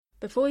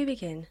Before we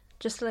begin,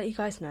 just to let you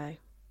guys know,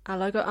 our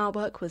logo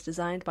artwork was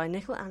designed by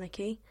Nickel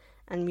Anarchy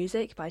and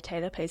music by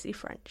Taylor Paisley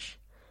French.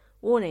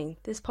 Warning,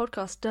 this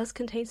podcast does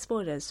contain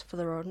spoilers for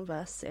the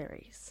Rawdonverse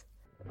series.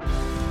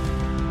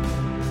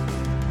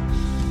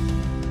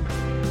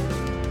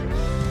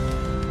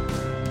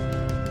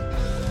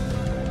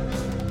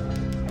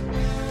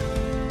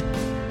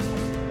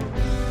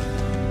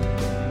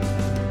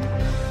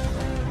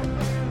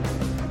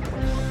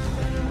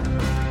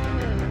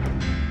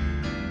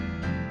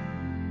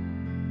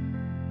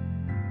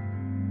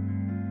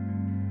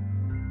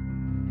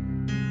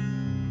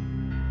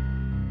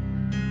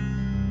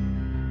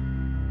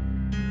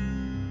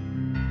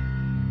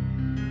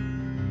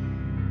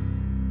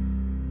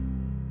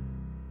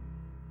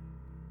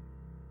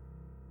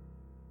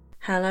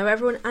 Hello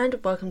everyone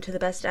and welcome to The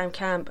Best Damn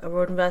Camp, a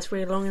Rawdonverse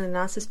read-along and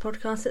analysis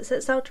podcast that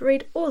sets out to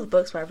read all the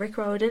books by Rick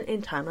Riordan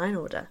in timeline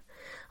order.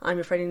 I'm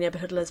your friendly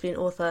neighbourhood lesbian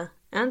author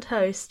and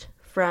host,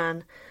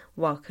 Fran.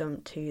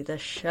 Welcome to the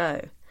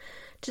show.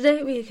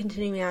 Today we are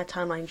continuing our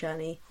timeline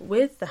journey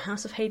with the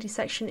House of Hades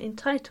section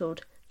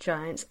entitled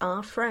Giants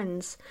Are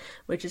Friends,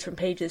 which is from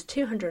pages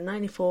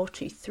 294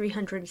 to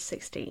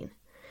 316.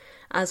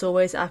 As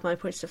always, I have my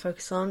points to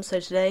focus on,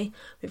 so today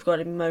we've got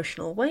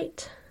emotional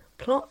weight,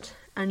 plot,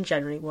 and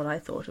generally what I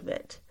thought of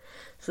it.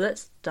 So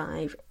let's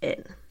dive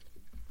in.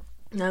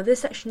 Now this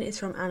section is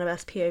from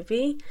Annabeth's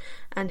POV,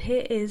 and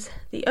here is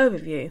the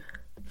overview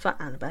for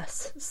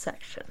Annabeth's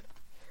section.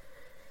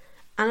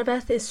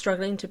 Annabeth is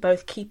struggling to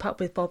both keep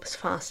up with Bob's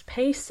fast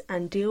pace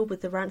and deal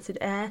with the rancid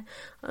air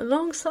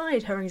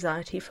alongside her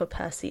anxiety for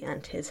Percy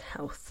and his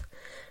health.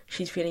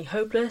 She's feeling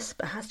hopeless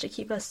but has to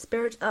keep her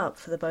spirits up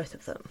for the both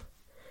of them.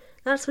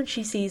 That's when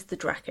she sees the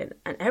dragon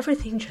and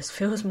everything just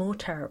feels more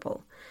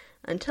terrible.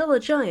 Until a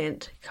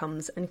giant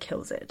comes and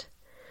kills it.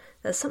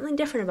 There's something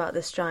different about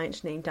this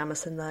giant named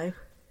Damison though.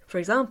 For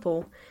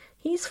example,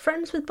 he's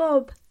friends with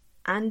Bob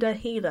and a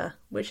healer,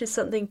 which is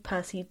something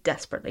Percy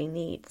desperately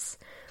needs.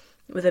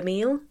 With a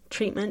meal,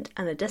 treatment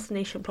and a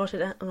destination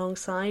plotted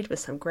alongside with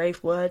some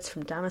grave words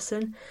from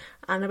Damison,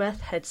 Annabeth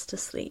heads to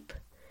sleep.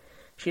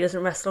 She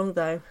doesn't rest long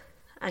though,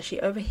 as she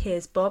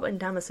overhears Bob and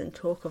Damison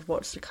talk of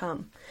what's to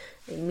come,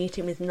 a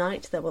meeting with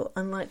Night that will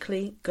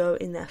unlikely go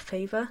in their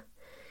favour.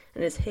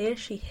 And it's here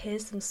she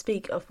hears them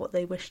speak of what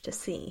they wish to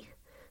see,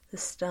 the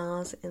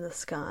stars in the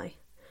sky,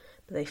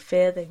 but they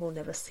fear they will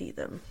never see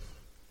them.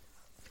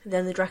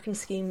 Then the dragon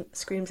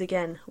screams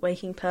again,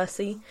 waking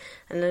Percy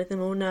and letting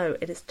them all know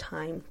it is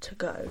time to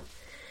go.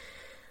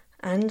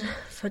 And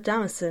for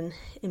Damison,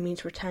 it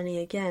means returning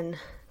again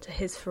to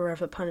his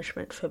forever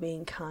punishment for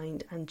being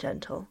kind and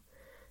gentle.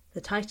 The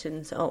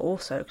Titans are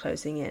also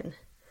closing in.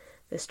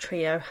 This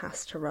trio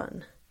has to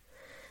run.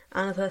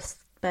 Annabeth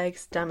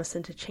begs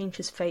Damison to change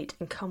his fate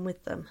and come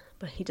with them,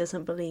 but he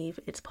doesn't believe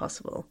it's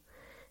possible.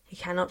 He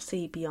cannot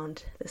see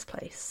beyond this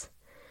place.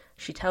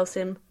 She tells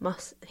him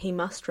he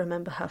must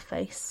remember her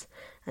face,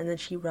 and then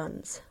she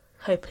runs,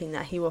 hoping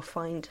that he will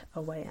find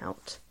a way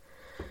out.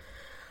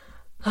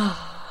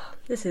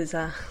 This is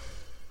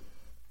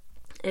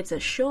it's a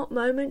short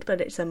moment,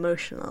 but it's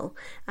emotional,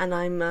 and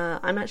I'm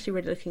actually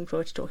really looking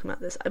forward to talking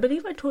about this. I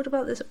believe I talked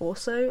about this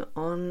also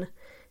on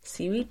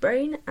Seaweed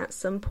Brain at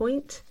some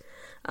point.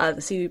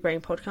 The Seaweed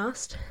Brain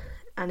podcast,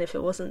 and if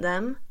it wasn't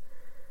them,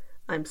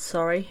 I'm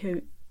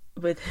sorry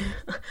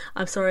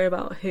I'm sorry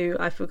about who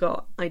I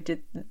forgot I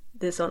did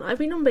this on. I've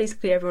been on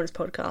basically everyone's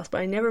podcast,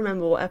 but I never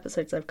remember what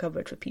episodes I've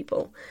covered for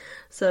people.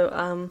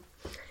 So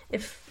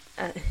if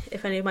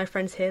any of my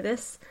friends hear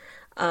this,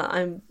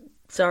 I'm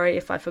sorry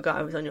if I forgot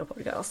I was on your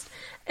podcast.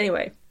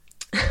 Anyway,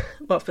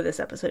 well, for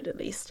this episode at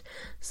least.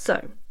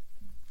 So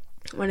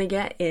I want to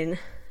get in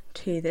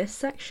to this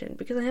section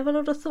because I have a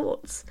lot of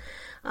thoughts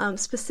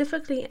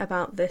specifically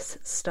about this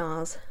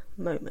stars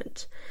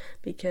moment,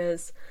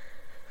 because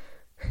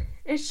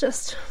it's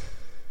just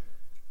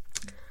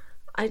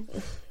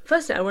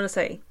firstly I want to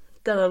say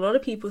that a lot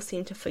of people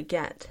seem to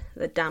forget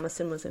that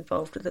Damison was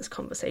involved with this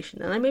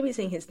conversation, and I may be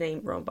saying his name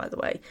wrong, by the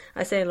way.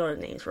 I say a lot of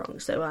names wrong,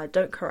 so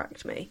don't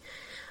correct me.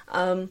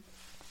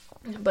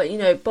 But, you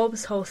know,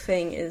 Bob's whole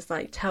thing is,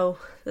 like, tell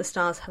the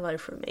stars hello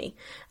from me.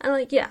 And,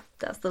 like, yeah,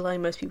 that's the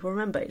line most people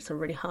remember. It's a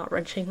really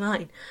heart-wrenching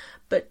line.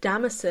 But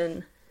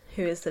Damison,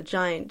 who is the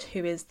giant,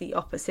 who is the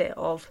opposite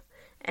of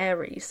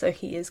Ares, so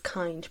he is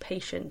kind,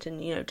 patient,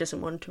 and, you know,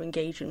 doesn't want to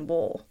engage in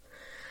war.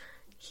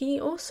 He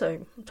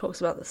also talks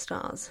about the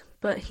stars,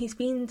 but he's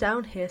been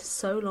down here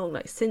so long,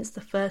 like, since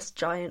the first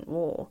giant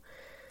war,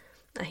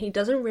 that he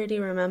doesn't really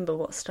remember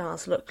what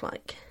stars look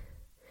like.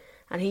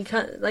 And he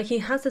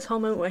has this whole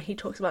moment where he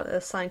talks about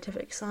the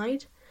scientific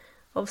side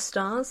of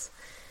stars,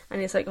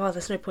 and it's like, oh,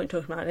 there's no point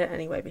talking about it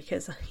anyway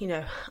because, you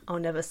know, I'll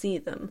never see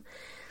them.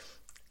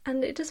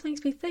 And it just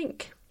makes me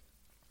think,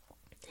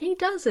 he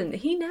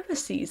never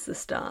sees the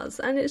stars,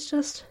 and it's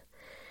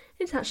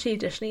actually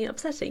additionally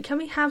upsetting. Can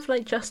we have,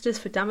 like, justice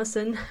for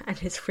Damison and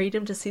his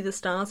freedom to see the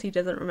stars he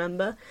doesn't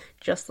remember,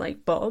 just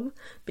like Bob?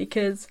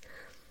 Because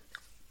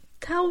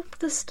tell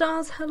the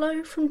stars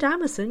hello from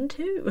Damison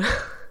too.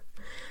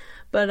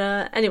 But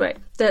anyway,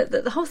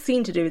 the whole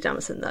scene to do with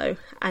Damison, though,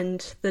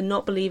 and the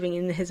not believing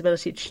in his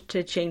ability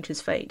to change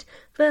his fate.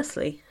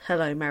 Firstly,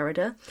 hello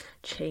Merida,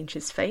 change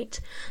his fate.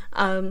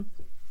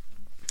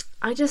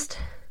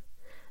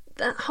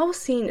 That whole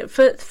scene,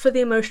 for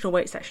the emotional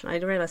weight section, I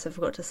realise I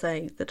forgot to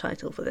say the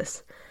title for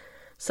this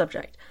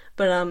subject,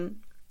 but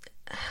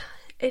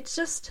it's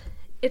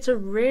a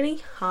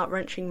really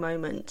heart-wrenching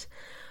moment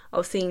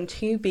of seeing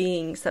two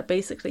beings that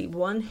basically,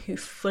 one who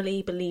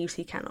fully believes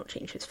he cannot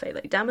change his fate.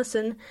 Like,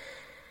 Damison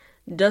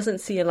doesn't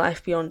see a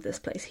life beyond this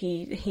place.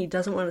 He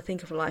doesn't want to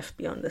think of a life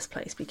beyond this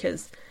place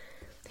because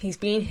he's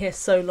been here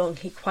so long,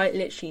 he quite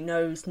literally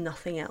knows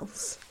nothing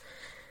else.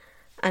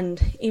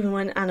 And even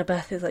when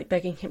Annabeth is like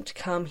begging him to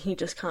come, he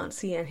just can't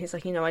see it. And he's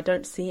like, I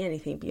don't see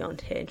anything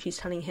beyond here. And she's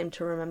telling him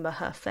to remember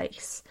her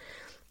face.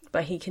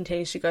 But he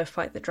continues to go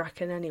fight the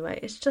Draken anyway.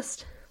 It's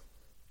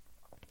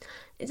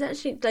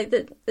actually like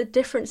the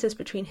differences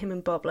between him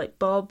and Bob. Like,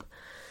 Bob,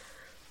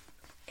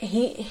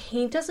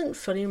 he doesn't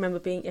fully remember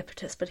being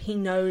Ippitus, but he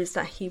knows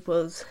that he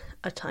was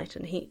a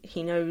Titan.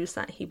 He knows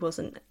that he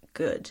wasn't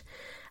good.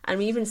 And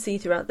we even see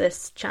throughout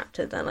this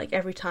chapter that, like,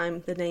 every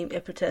time the name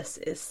Ippitus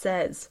is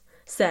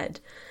said,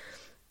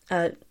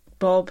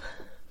 Bob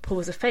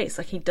pulls a face.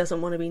 Like, he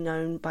doesn't want to be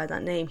known by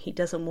that name. He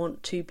doesn't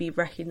want to be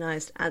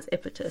recognised as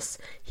Ippitus.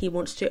 He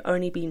wants to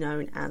only be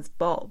known as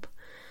Bob.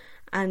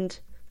 And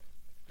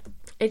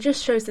it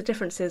just shows the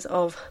differences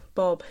of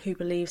Bob, who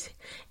believes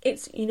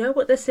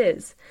what this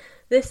is?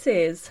 This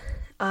is,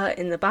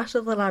 in the Battle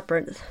of the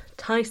Labyrinth,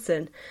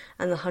 Tyson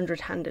and the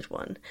 100-Handed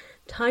One.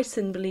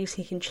 Tyson believes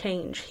he can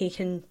change. He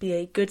can be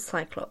a good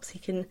Cyclops. He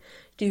can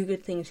do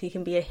good things. He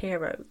can be a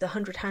hero. The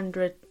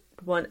 100-Handed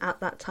One at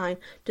that time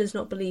does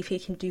not believe he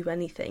can do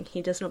anything.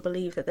 He does not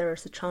believe that there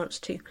is a chance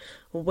to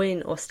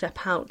win or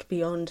step out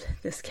beyond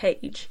this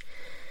cage.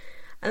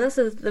 And that's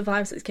the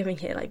vibes it's giving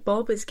here. Like,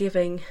 Bob is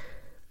giving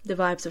the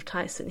vibes of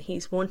Tyson.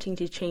 He's wanting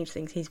to change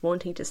things. He's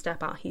wanting to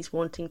step out. He's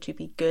wanting to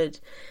be good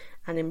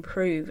and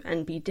improve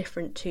and be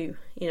different to,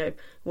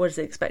 what is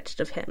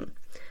expected of him.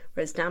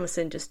 Whereas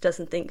Damison just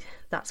doesn't think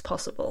that's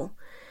possible.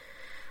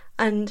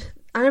 And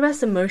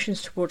Annabeth's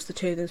emotions towards the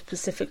two of them,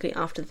 specifically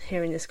after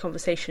hearing this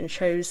conversation,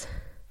 shows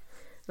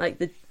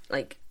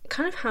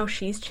kind of how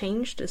she's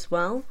changed as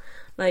well.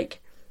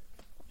 Like,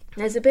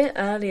 there's a bit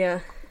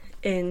earlier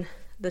in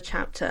the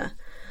chapter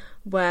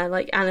where,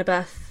 like,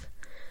 Annabeth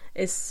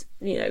is,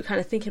 kind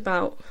of thinking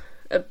about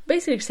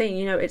basically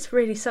saying, it's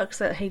really sucks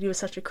that Haley was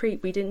such a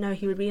creep. We didn't know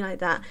he would be like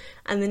that.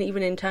 And then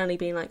even internally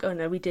being like, oh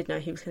no, we did know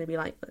he was going to be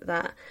like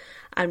that.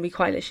 And we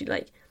quite literally,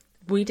 like,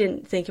 we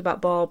didn't think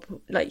about Bob,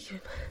 like,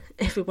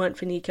 if it weren't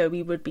for Nico,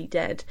 we would be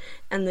dead.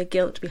 And the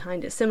guilt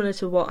behind it, similar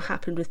to what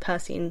happened with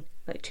Percy in,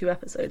 like, 2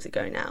 episodes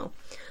ago now,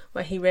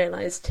 where he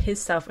realised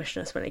his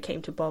selfishness when it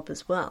came to Bob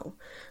as well.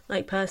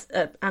 Like,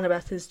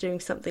 Annabeth is doing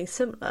something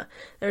similar.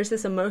 There is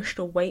this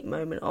emotional weight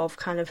moment of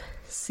kind of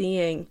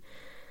seeing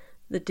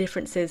the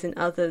differences in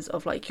others,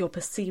 of, like, your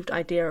perceived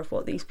idea of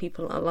what these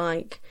people are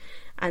like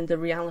and the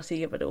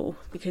reality of it all,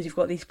 because you've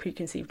got these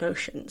preconceived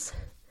notions.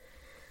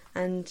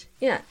 And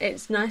yeah,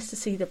 it's nice to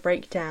see the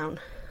breakdown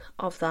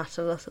of that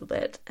a little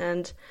bit,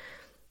 and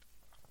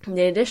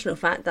the additional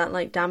fact that,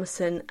 like,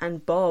 Damison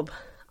and Bob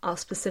are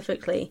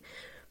specifically,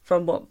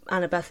 from what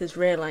Annabeth is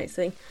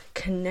realising,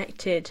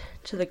 connected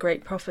to the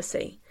Great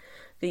Prophecy.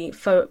 The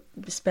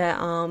spare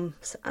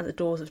arms at the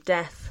doors of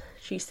death,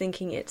 she's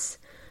thinking it's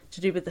to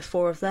do with the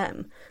 4 of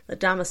them, that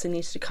Damison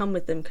needs to come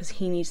with them because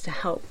he needs to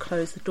help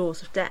close the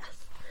doors of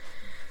death.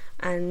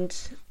 And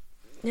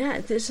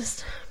yeah, there's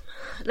just...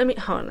 Let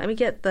me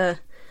get the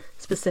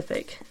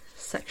specific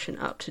section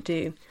up to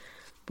do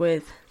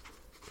with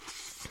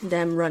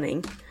them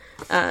running,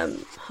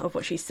 of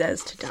what she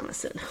says to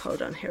Damison.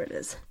 Hold on, here it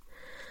is.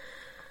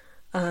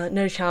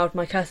 No, child,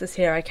 my curse is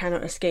here. I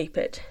cannot escape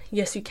it.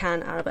 Yes, you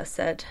can, Annabeth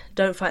said.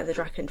 Don't fight the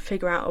Draken.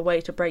 Figure out a way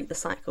to break the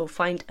cycle.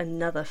 Find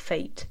another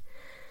fate.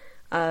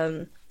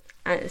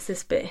 And it's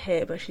this bit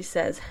here where she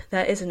says,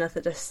 there is another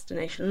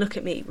destination. Look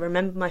at me.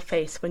 Remember my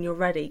face. When you're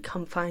ready,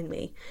 come find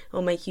me.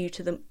 We'll take you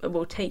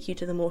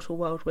to the mortal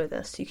world with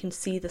us. You can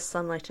see the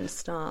sunlight and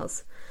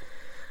stars.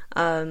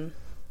 And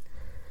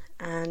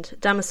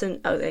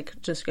Damison, they're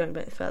just going a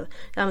bit further.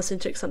 Damison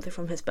took something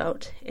from his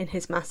belt. In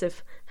his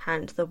massive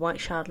hand, the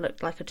white shard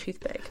looked like a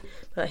toothpick,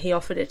 but he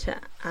offered it to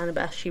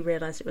Annabeth. She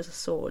realised it was a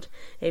sword,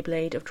 a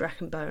blade of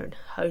dragon bone,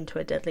 honed to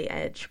a deadly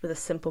edge, with a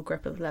simple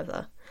grip of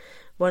leather.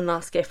 One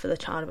last gift for the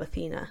child of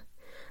Athena.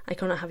 I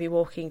cannot have you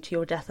walking to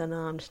your death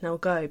unarmed. Now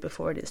go,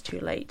 before it is too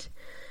late.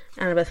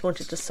 Annabeth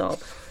wanted to sob.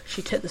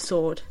 She took the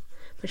sword,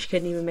 but she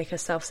couldn't even make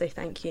herself say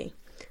thank you.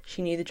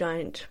 She knew the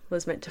giant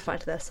was meant to fight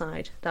at their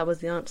side. That was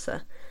the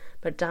answer.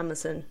 But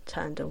Damison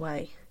turned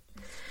away.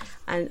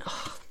 And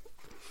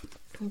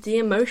the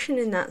emotion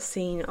in that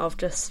scene of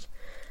just...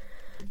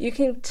 You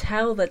can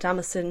tell that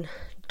Damison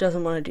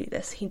doesn't want to do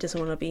this. He doesn't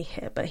want to be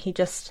here. But he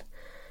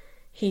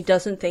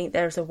doesn't think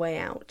there's a way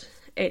out.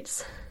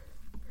 It's...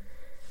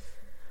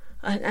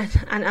 And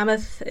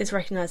Annabeth is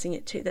recognising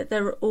it too, that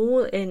they're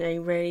all in a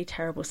really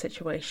terrible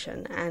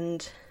situation.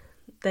 And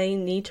they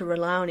need to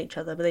rely on each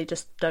other, but they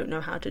just don't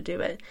know how to do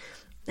it.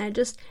 And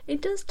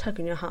it does tug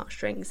on your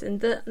heartstrings.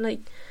 And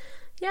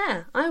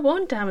I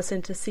want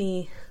Damison to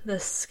see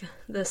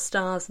the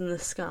stars in the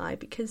sky,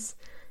 because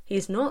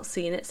he's not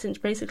seen it since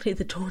basically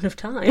the dawn of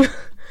time.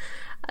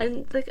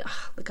 And the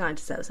guy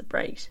deserves a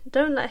break.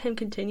 Don't let him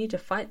continue to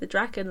fight the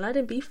dragon. Let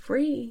him be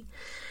free.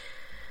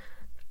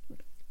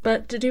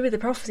 But to do with the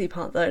prophecy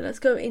part, though, let's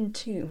go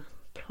into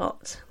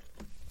plot.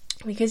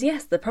 Because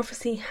yes, the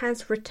prophecy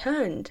has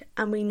returned,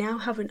 and we now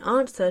have an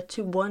answer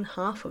to one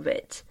half of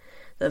it.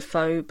 The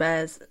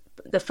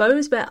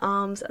foes bear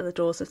arms at the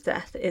doors of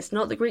death. It's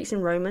not the Greeks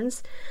and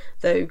Romans,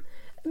 though.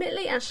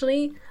 Admittedly,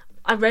 actually,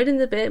 I read in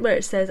the bit where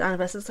it says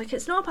Annabeth, it's like,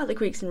 it's not about the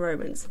Greeks and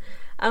Romans.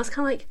 I was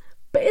kind of like,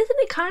 but isn't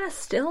it kind of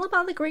still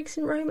about the Greeks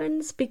and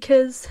Romans?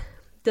 Because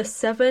the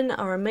seven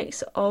are a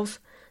mix of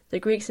the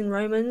Greeks and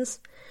Romans,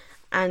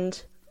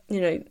 and,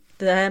 you know,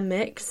 their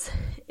mix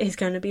is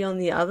going to be on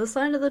the other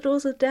side of the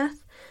doors of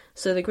death.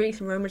 So the Greeks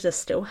and Romans are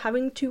still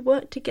having to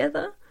work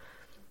together.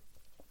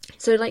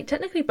 So, like,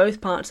 technically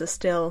both parts are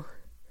still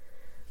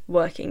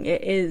working.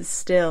 It is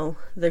still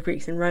the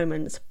Greeks and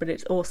Romans, but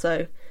it's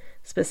also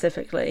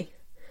specifically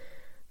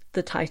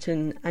the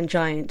Titan and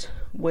Giant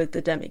with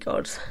the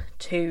demigods,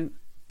 two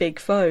big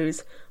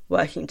foes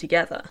working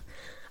together.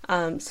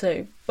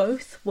 So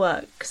both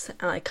works,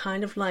 and I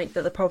kind of like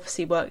that the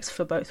prophecy works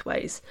for both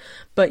ways.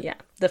 But yeah,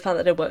 the fact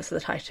that it works for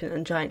the Titan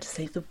and Giant to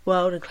save the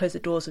world and close the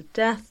doors of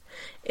death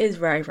is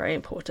very, very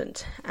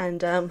important.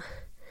 And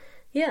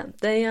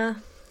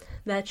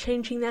they're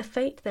changing their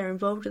fate. They're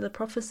involved with the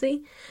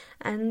prophecy,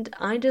 and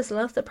I just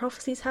love that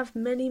prophecies have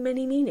many,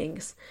 many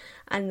meanings,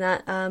 and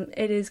that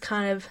it is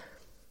kind of.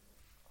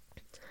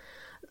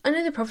 I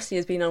know the prophecy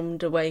has been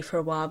underway for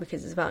a while,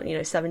 because it's about, you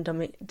know, 7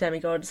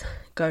 demigods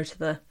go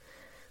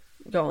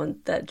on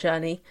that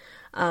journey.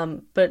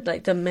 But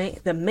like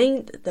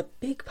the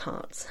big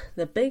parts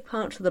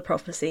of the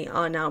prophecy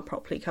are now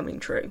properly coming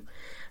true,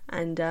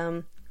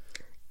 and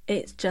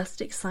it's just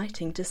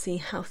exciting to see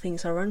how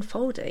things are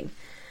unfolding,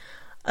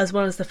 as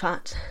well as the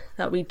fact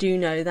that we do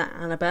know that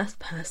Annabeth,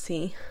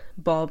 Percy,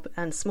 Bob,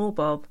 and Small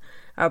Bob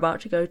are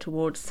about to go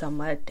towards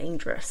somewhere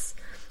dangerous.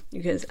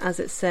 Because as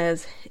it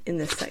says in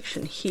this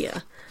section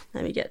here,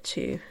 let me get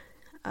to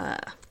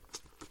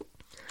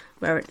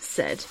where it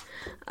said,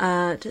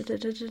 where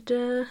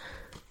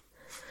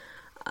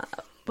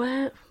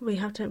we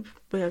have to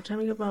blah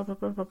blah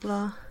blah blah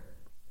blah.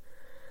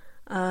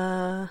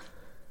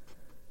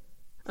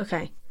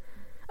 Okay.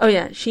 Oh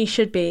yeah, she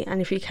should be,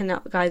 and if you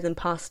cannot guide them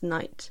past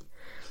night.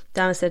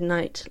 Dana said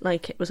night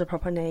like it was a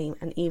proper name,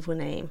 an evil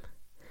name.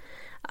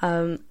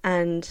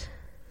 And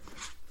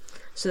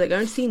so they're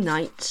going to see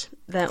Night.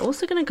 They're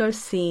also going to go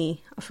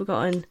see, I've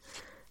forgotten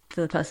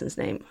the person's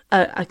name,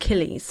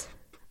 Achilles.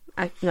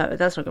 No,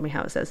 that's not going to be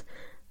how it says.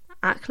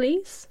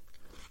 Achilles.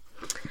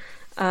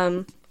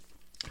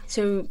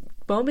 So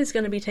Bob is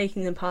going to be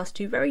taking them past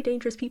two very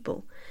dangerous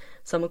people.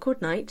 Someone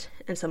called Night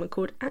and someone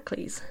called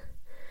Achilles.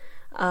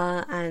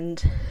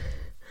 And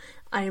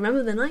I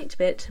remember the Night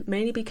bit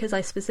mainly because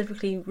I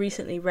specifically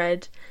recently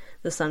read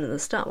The Sun and the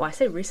Star. Well, I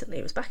say recently,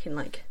 it was back in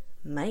like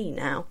May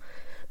now.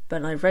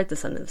 But I've read The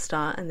Sun and the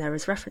Star, and there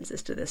is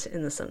references to this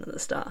in The Sun and the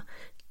Star.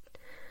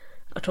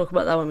 I'll talk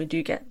about that when we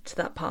do get to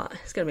that part.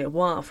 It's going to be a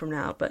while from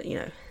now, but, you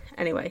know,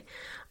 anyway.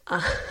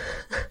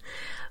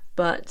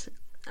 But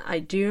I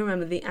do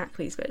remember the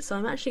Achilles bit, so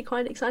I'm actually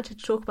quite excited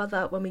to talk about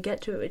that when we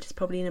get to it, which is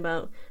probably in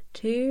about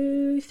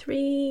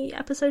 2-3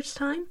 episodes'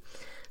 time.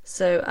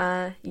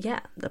 So,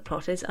 the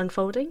plot is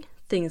unfolding,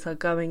 things are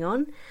going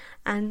on,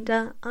 and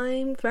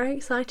I'm very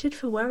excited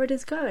for where it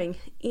is going,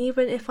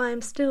 even if I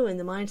am still in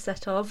the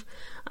mindset of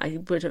I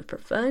would have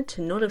preferred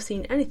to not have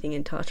seen anything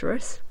in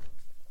Tartarus,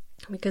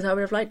 because I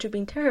would have liked to have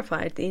been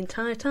terrified the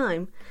entire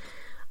time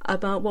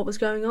about what was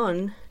going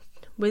on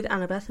with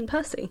Annabeth and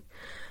Percy,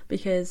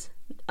 because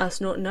us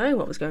not knowing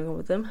what was going on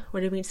with them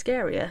would have been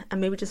scarier, and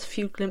maybe just a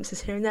few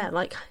glimpses here and there,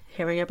 like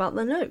hearing about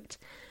the note,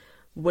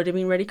 would have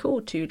been really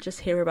cool to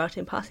just hear about it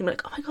in passing,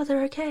 like, oh my god,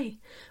 they're okay,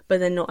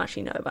 but then not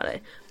actually know about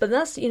it. But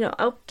that's, you know,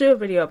 I'll do a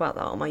video about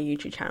that on my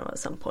YouTube channel at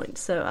some point.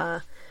 So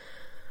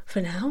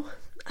for now,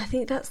 I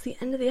think that's the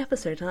end of the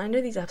episode, and I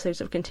know these episodes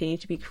have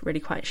continued to be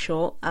really quite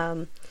short.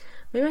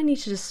 Maybe I need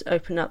to just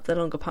open up the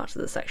longer parts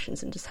of the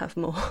sections and just have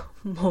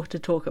more to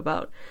talk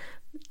about,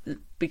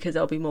 because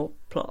there'll be more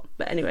plot.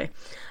 But anyway,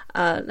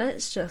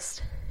 let's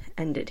just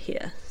end it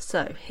here.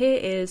 So here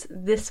is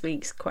this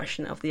week's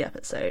question of the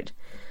episode.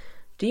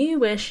 Do you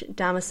wish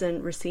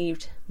Damison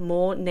received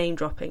more name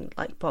dropping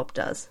like Bob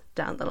does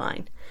down the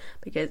line?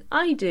 Because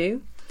I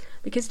do,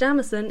 because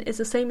Damison is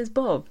the same as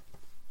Bob.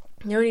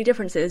 The only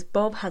difference is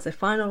Bob has a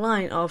final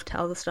line of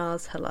tell the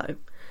stars hello.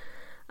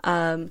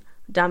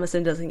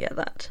 Damison doesn't get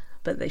that,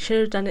 but they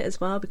should have done it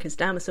as well, because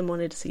Damison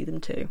wanted to see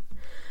them too.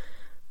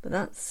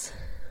 But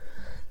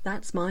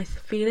that's my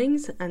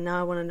feelings, and now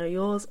I want to know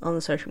yours on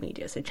the social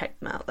media, so check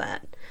them out there.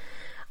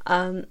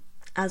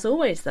 As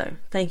always though,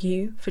 thank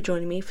you for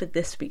joining me for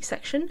this week's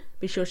section.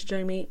 Be sure to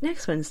join me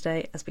next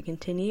Wednesday as we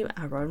continue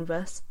our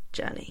Romanverse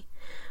journey.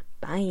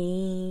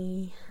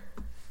 Bye!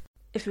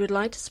 If you would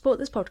like to support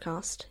this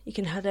podcast, you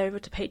can head over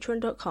to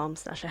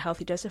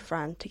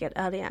patreon.com/ahealthydosefran to get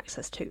early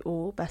access to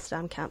all Best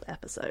Damn Camp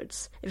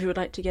episodes. If you would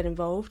like to get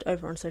involved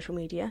over on social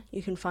media,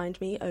 you can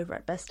find me over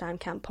at Best Damn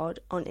Camp Pod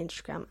on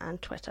Instagram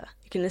and Twitter.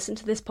 You can listen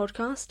to this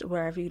podcast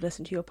wherever you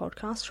listen to your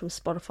podcasts, from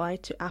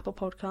Spotify to Apple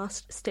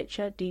Podcasts,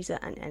 Stitcher, Deezer,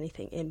 and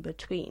anything in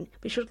between.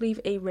 Be sure to leave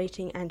a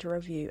rating and a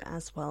review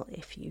as well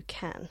if you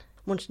can.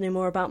 Want to know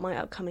more about my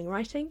upcoming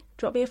writing?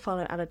 Drop me a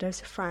follow at A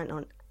Dose of Fran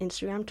on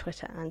Instagram,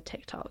 Twitter, and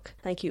TikTok.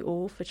 Thank you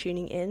all for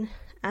tuning in.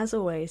 As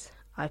always,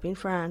 I've been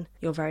Fran,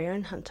 your very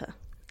own hunter,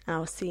 and I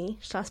will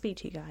speak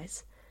to you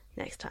guys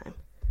next time.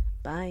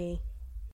 Bye.